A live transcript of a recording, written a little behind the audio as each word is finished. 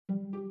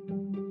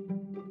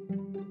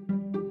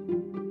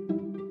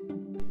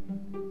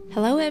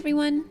Hello,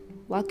 everyone.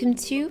 Welcome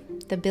to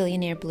The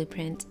Billionaire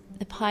Blueprint,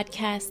 the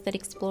podcast that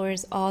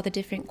explores all the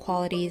different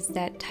qualities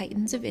that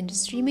titans of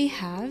industry may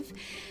have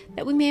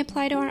that we may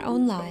apply to our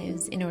own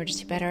lives in order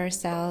to better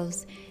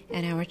ourselves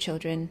and our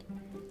children.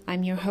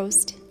 I'm your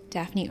host,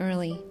 Daphne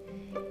Early.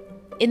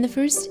 In the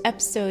first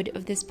episode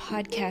of this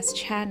podcast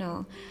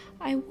channel,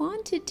 I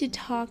wanted to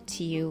talk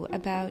to you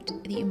about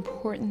the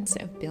importance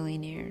of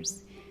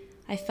billionaires.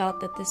 I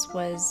felt that this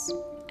was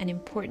an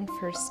important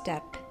first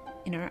step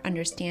in our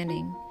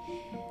understanding.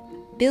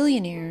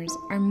 Billionaires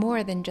are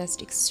more than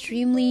just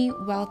extremely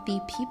wealthy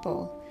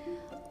people,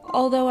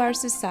 although our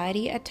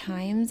society at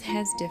times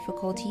has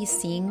difficulty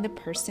seeing the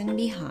person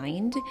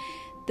behind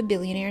the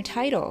billionaire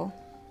title.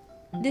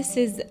 This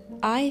is,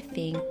 I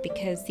think,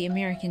 because the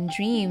American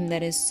dream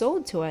that is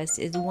sold to us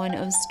is one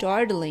of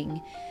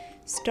startling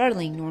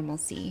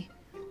normalcy.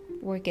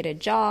 Work at a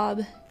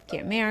job,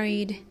 get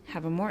married,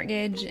 have a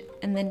mortgage,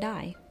 and then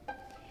die.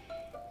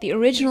 The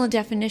original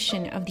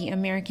definition of the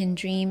American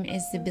dream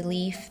is the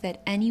belief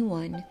that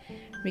anyone,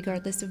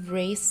 regardless of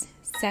race,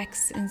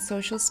 sex, and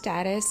social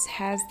status,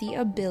 has the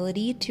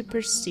ability to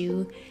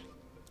pursue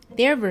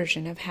their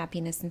version of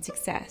happiness and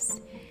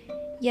success.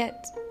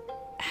 Yet,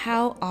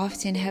 how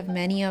often have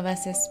many of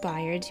us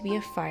aspired to be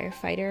a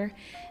firefighter,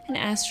 an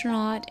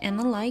astronaut, and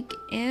the like,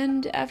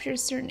 and after a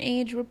certain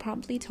age were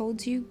promptly told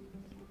to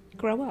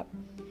grow up?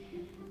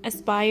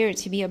 Aspire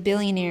to be a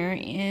billionaire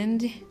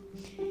and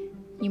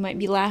you might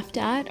be laughed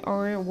at,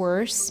 or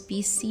worse,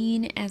 be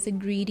seen as a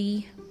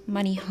greedy,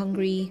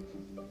 money-hungry,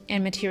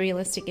 and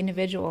materialistic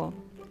individual.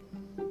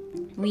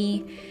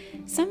 We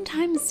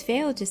sometimes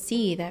fail to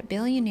see that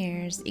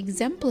billionaires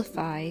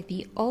exemplify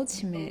the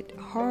ultimate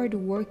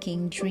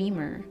hard-working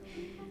dreamer.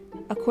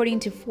 According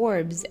to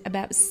Forbes,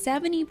 about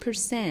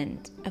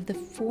 70% of the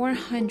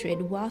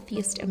 400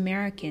 wealthiest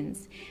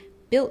Americans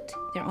built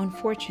their own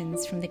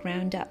fortunes from the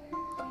ground up.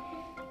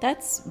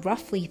 That's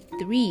roughly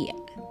three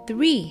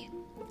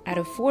out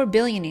of 4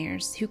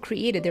 billionaires who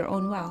created their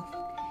own wealth.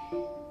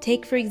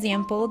 Take, for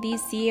example, the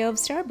CEO of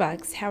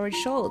Starbucks, Howard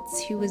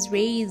Schultz, who was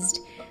raised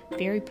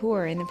very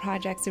poor in the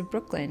projects of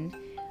Brooklyn.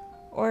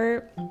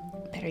 Or,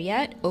 better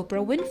yet,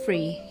 Oprah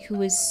Winfrey, who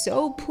was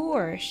so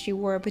poor she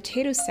wore a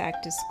potato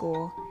sack to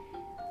school.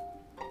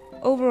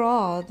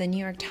 Overall, the New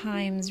York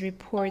Times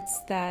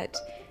reports that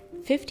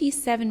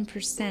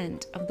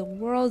 57% of the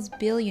world's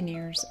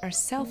billionaires are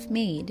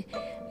self-made,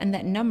 and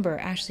that number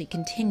actually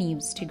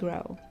continues to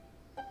grow.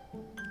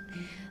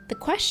 The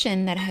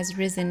question that has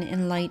risen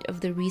in light of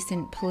the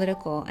recent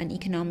political and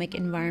economic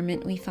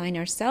environment we find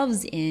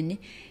ourselves in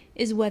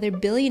is whether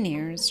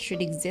billionaires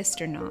should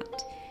exist or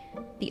not.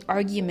 The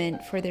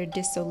argument for their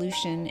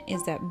dissolution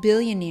is that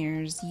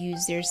billionaires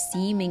use their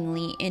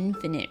seemingly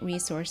infinite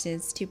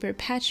resources to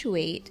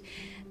perpetuate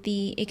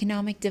the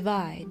economic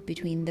divide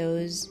between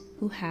those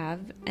who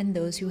have and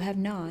those who have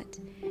not.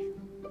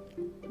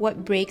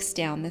 What breaks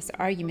down this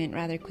argument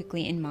rather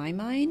quickly in my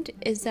mind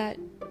is that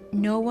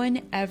no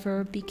one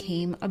ever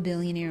became a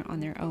billionaire on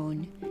their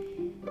own.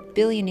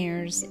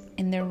 Billionaires,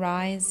 in their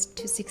rise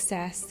to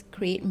success,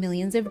 create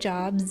millions of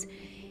jobs,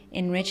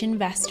 enrich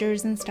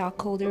investors and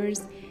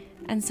stockholders,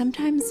 and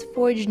sometimes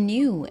forge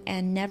new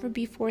and never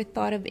before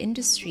thought of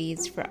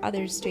industries for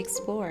others to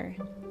explore.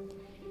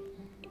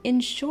 In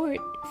short,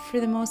 for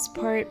the most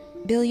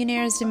part,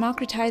 billionaires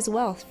democratize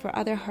wealth for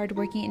other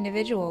hardworking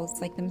individuals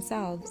like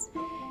themselves.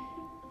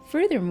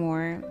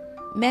 Furthermore,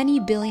 many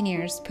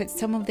billionaires put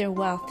some of their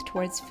wealth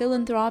towards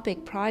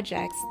philanthropic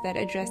projects that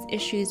address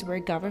issues where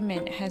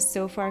government has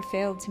so far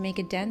failed to make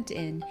a dent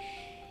in,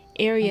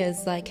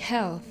 areas like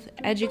health,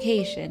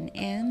 education,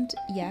 and,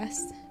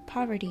 yes,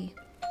 poverty.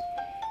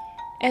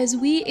 As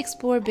we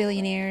explore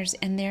billionaires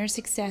and their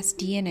success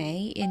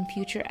DNA in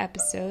future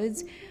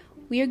episodes,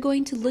 we are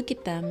going to look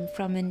at them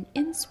from an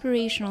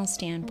inspirational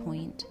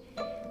standpoint.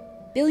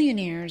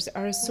 Billionaires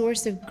are a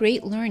source of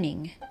great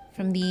learning,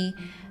 from the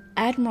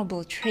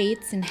admirable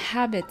traits and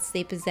habits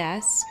they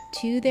possess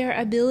to their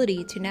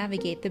ability to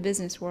navigate the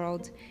business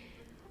world.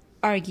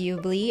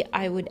 Arguably,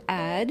 I would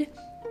add,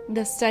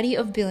 the study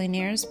of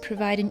billionaires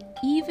provide an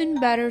even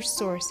better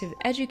source of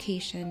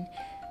education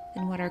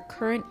than what our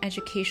current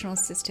educational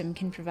system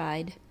can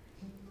provide.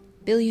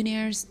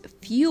 Billionaires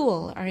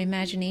fuel our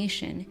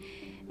imagination,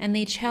 and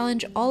they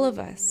challenge all of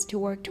us to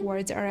work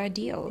towards our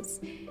ideals,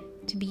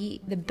 to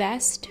be the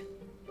best,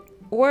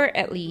 or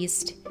at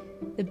least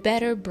the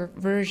better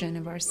version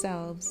of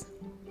ourselves.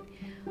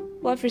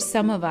 While for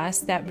some of us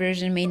that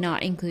version may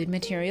not include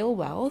material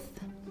wealth,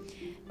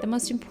 the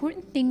most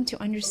important thing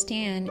to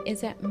understand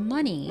is that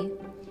money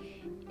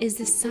is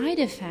the side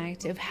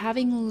effect of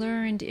having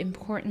learned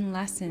important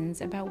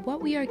lessons about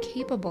what we are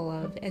capable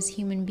of as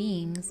human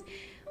beings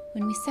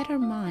when we set our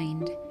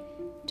mind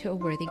to a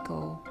worthy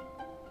goal.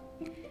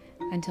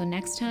 Until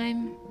next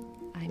time,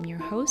 I'm your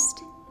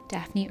host,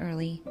 Daphne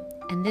Early,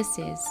 and this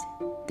is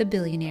The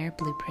Billionaire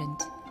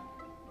Blueprint.